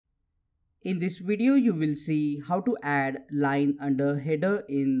In this video, you will see how to add line under header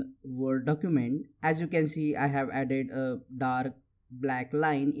in Word document. As you can see, I have added a dark black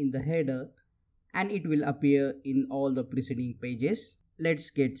line in the header and it will appear in all the preceding pages.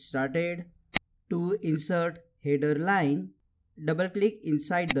 Let's get started. To insert header line, double click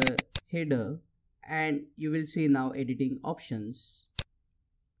inside the header and you will see now editing options.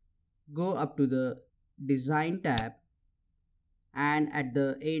 Go up to the design tab and at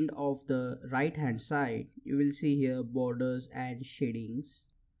the end of the right hand side you will see here borders and shadings.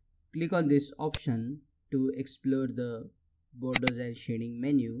 Click on this option to explore the borders and shading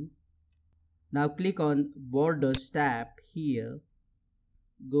menu. Now click on borders tab here,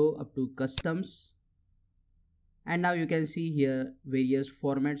 go up to customs and now you can see here various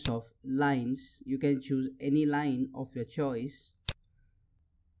formats of lines. You can choose any line of your choice.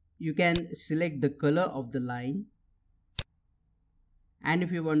 You can select the color of the line, and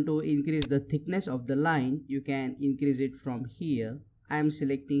if you want to increase the thickness of the line you can increase it from here. I am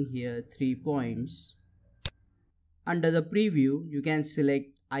selecting here 3 points. Under the preview you can select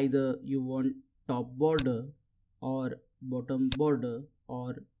either you want top border or bottom border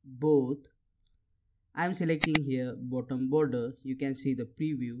or both. I am selecting here bottom border. You can see the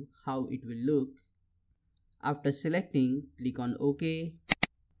preview how it will look. After selecting, click on OK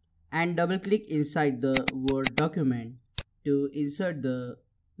and double click inside the Word document to insert the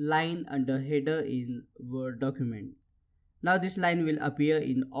line under header in Word document. Now this line will appear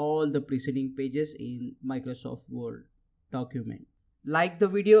in all the preceding pages in Microsoft Word document. Like the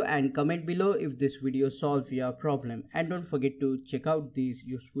video and comment below if this video solved your problem, and don't forget to check out these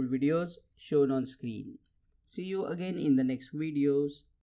useful videos shown on screen. See you again in the next videos.